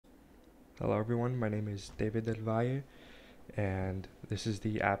Hello everyone, my name is David del Valle, and this is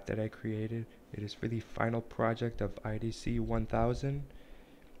the app that I created. It is for the final project of IDC 1000,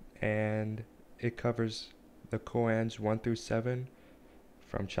 and it covers the Koans 1 through 7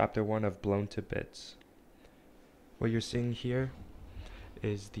 from chapter 1 of Blown to Bits. What you're seeing here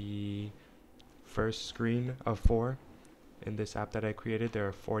is the first screen of 4. In this app that I created, there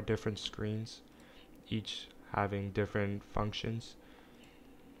are 4 different screens, each having different functions.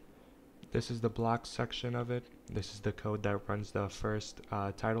 This is the block section of it. This is the code that runs the first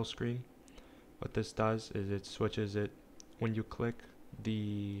title screen. What this does is it switches it. When you click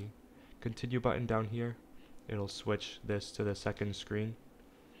the continue button down here, it'll switch this to the second screen.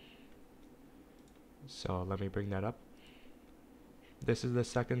 So let me bring that up. This is the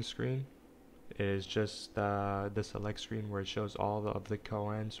second screen. It is just the select screen where it shows all of the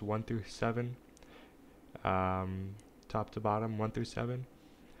koans 1 through 7, top to bottom 1 through 7.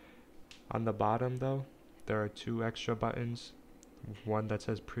 On the bottom though, there are 2 extra buttons, one that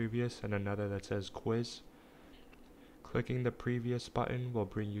says previous and another that says quiz. Clicking the previous button will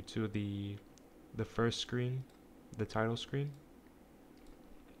bring you to the first screen, the title screen.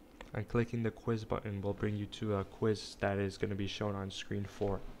 And clicking the quiz button will bring you to a quiz that is going to be shown on screen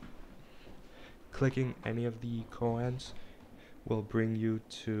 4. Clicking any of the koans will bring you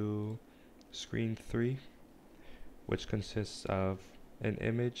to screen 3, which consists of an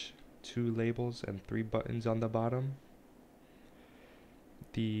image, 2 labels, and 3 buttons on the bottom.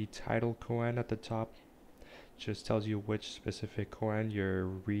 The title koan at the top just tells you which specific koan you're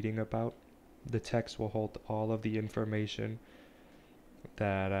reading about. The text will hold all of the information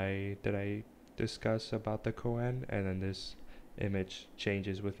that I discuss about the koan, and then this image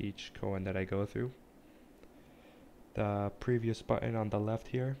changes with each koan that I go through. The previous button on the left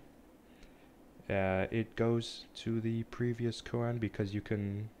here, it goes to the previous koan because you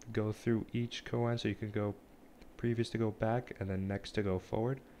can go through each koan, so you can go previous to go back and then next to go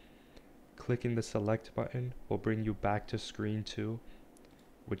forward. Clicking the select button will bring you back to screen 2,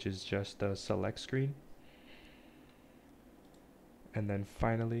 which is just the select screen. And then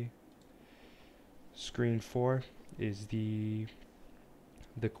finally, screen 4 is the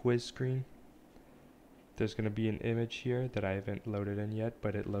quiz screen. There's going to be an image here that I haven't loaded in yet,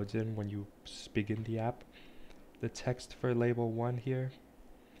 but it loads in when you begin the app. The text for label 1 here,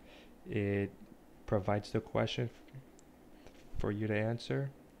 it provides the question for you to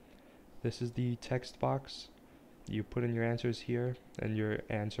answer. This is the text box. You put in your answers here, and your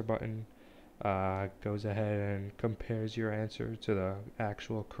answer button goes ahead and compares your answer to the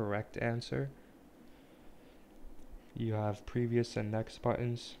actual correct answer. You have previous and next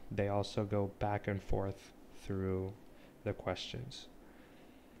buttons. They also go back and forth through the questions.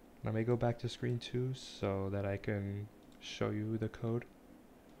 Let me go back to screen 2 so that I can show you the code.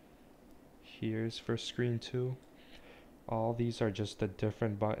 Here's for screen 2. All these are just the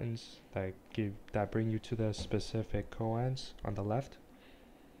different buttons that bring you to the specific koans on the left.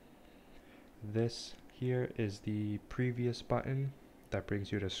 This here is the previous button that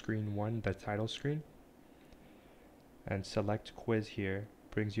brings you to screen 1, the title screen. And select quiz here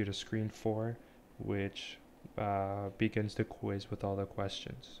brings you to screen 4, which begins the quiz with all the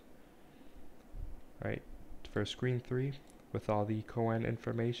questions. Right, for screen 3, with all the koan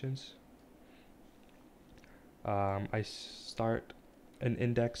informations, I start an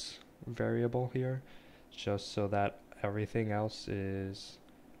index variable here just so that everything else is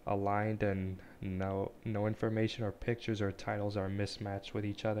aligned and no information or pictures or titles are mismatched with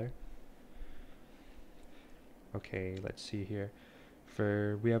each other. Okay, let's see here.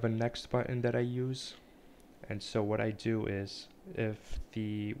 We have a next button that I use, and so what I do is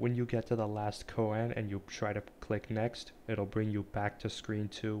when you get to the last koan and you try to click next, it'll bring you back to screen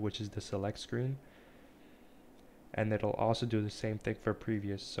 2, which is the select screen. And it'll also do the same thing for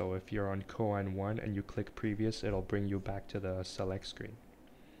previous. So if you're on koan 1 and you click previous, it'll bring you back to the select screen.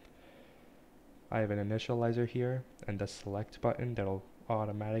 I have an initializer here and the select button that'll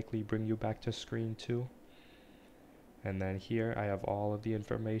automatically bring you back to screen 2. And then here I have all of the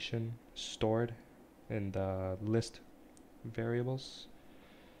information stored in the list variables.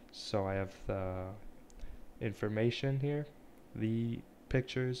 So I have the information here, the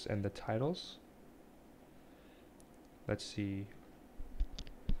pictures, and the titles. Let's see.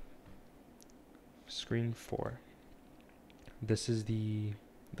 Screen 4. This is the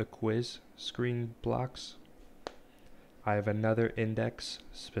quiz screen blocks. I have another index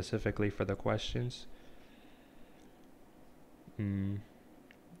specifically for the questions.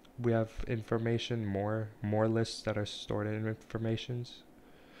 We have information, more lists that are stored in informations.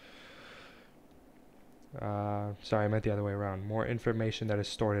 Sorry, I meant the other way around. More information that is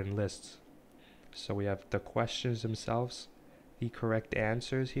stored in lists. So we have the questions themselves, the correct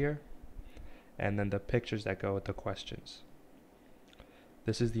answers here, and then the pictures that go with the questions.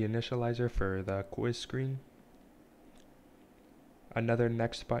 This is the initializer for the quiz screen. Another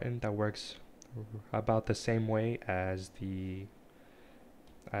next button that works about the same way as the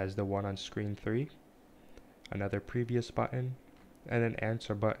one on screen 3. Another previous button, and an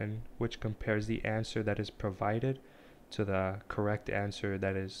answer button, which compares the answer that is provided to the correct answer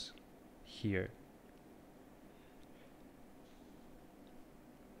that is here.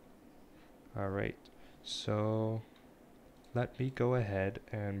 Alright, so let me go ahead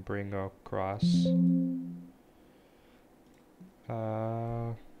and bring across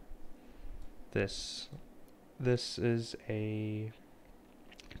this. This is a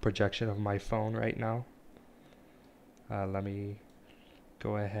projection of my phone right now. Let me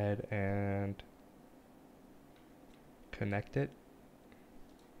go ahead and connect it.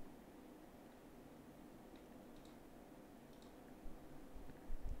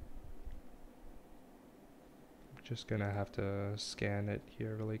 I'm just gonna have to scan it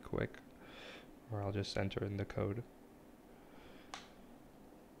here really quick, or I'll just enter in the code.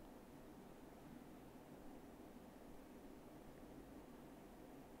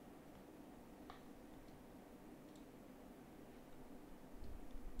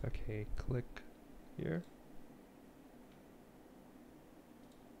 Okay, click here.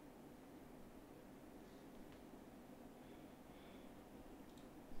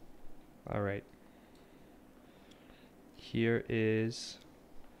 Alright. Here is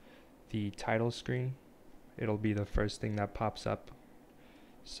the title screen. It'll be the first thing that pops up.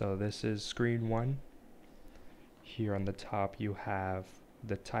 So this is screen 1. Here on the top you have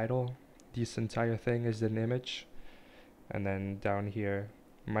the title. This entire thing is an image. And then down here,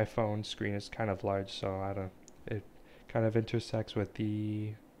 my phone screen is kind of large, so it kind of intersects with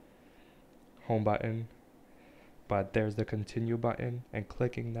the home button. But there's the continue button, and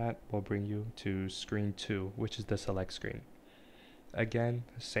clicking that will bring you to screen 2, which is the select screen. Again,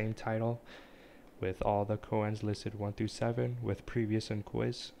 same title with all the koans listed 1 through 7 with previous and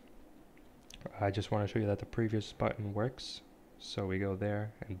quiz. I just want to show you that the previous button works. So we go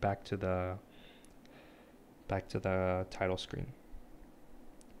there and back to the title screen.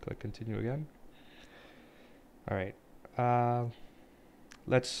 Click continue again. Alright,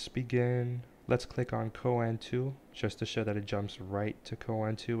 let's begin. Let's click on Koan 2 just to show that it jumps right to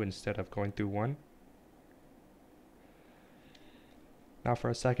Koan 2 instead of going through 1. Now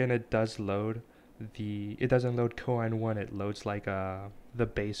for a second it does load it doesn't load Koan 1, it loads like the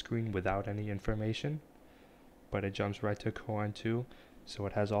base screen without any information, but it jumps right to Koan 2, so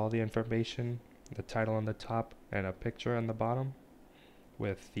it has all the information, the title on the top and a picture on the bottom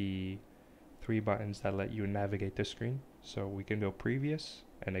with the 3 buttons that let you navigate the screen. So we can go previous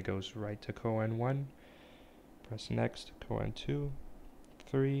and it goes right to Koan 1, press next, Koan 2,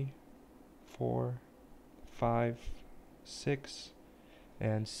 3, 4, 5, 6,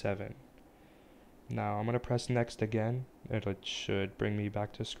 and 7. Now I'm going to press next again. It should bring me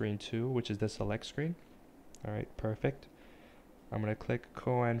back to screen 2, which is the select screen. Alright, perfect. I'm going to click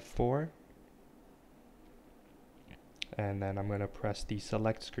Koan 4. And then I'm going to press the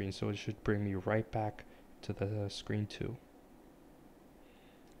select screen, so it should bring me right back to the screen 2.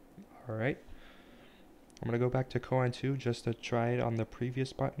 Alright. I'm going to go back to Koan 2 just to try it on the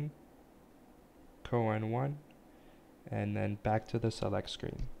previous button. Koan 1. And then back to the select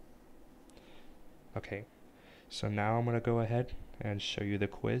screen. Okay, so now I'm going to go ahead and show you the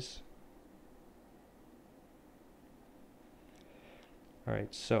quiz.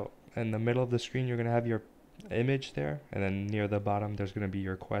 Alright, so in the middle of the screen you're going to have your image there, and then near the bottom there's going to be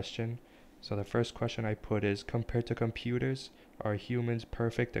your question. So the first question I put is, compared to computers, are humans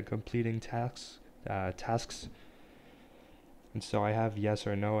perfect at completing tasks? And so I have yes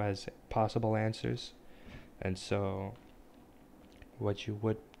or no as possible answers. And so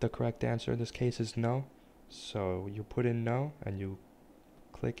the correct answer in this case is no. So you put in no and you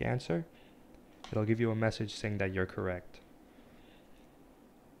click answer. It'll give you a message saying that you're correct.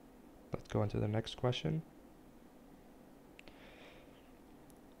 Let's go on to the next question.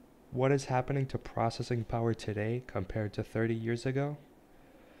 What is happening to processing power today compared to 30 years ago?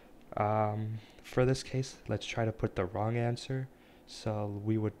 For this case, let's try to put the wrong answer. So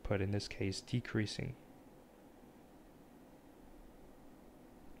we would put, in this case, decreasing.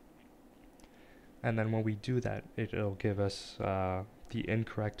 And then when we do that, it'll give us the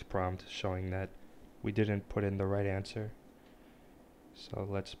incorrect prompt showing that we didn't put in the right answer. So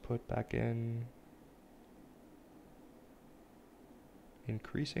let's put back in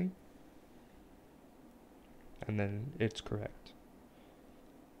increasing. And then it's correct.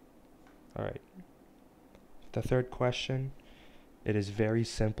 Alright. The third question, it is very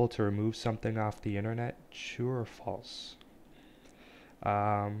simple to remove something off the internet. True or false?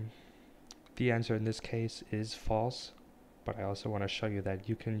 The answer in this case is false, but I also want to show you that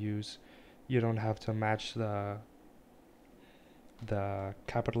you don't have to match the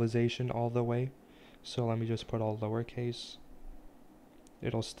capitalization all the way. So let me just put all lowercase.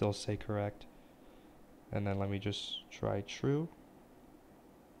 It'll still say correct. And then let me just try true.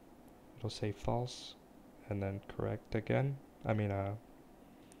 It'll say false. And then correct again.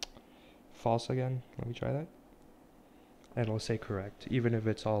 False again. Let me try that. And it'll say correct, even if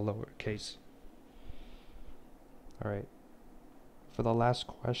it's all lowercase. Alright. For the last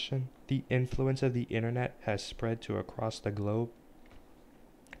question, the influence of the internet has spread to across the globe.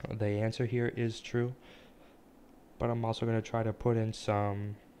 The answer here is true, but I'm also going to try to put in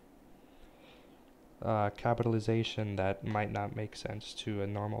some capitalization that might not make sense to a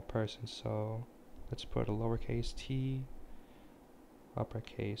normal person. So let's put a lowercase t,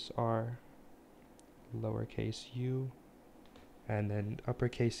 uppercase R, lowercase u, and then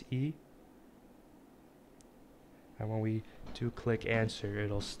uppercase E. And when we do click answer,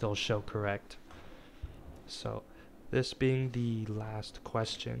 it'll still show correct. So this being the last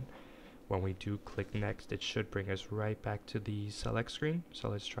question, when we do click next, it should bring us right back to the select screen. So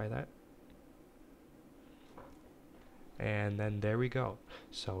let's try that. And then there we go.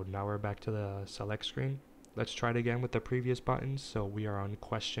 So now we're back to the select screen. Let's try it again with the previous buttons. So we are on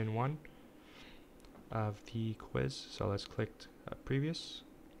question 1 of the quiz. So let's click previous.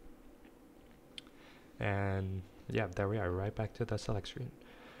 And yeah, there we are, right back to the select screen.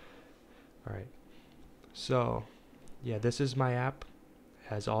 Alright. So yeah, this is my app. It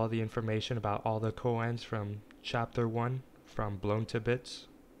has all the information about all the koans from chapter 1, from Blown to Bits.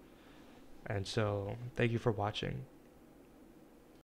 And so thank you for watching.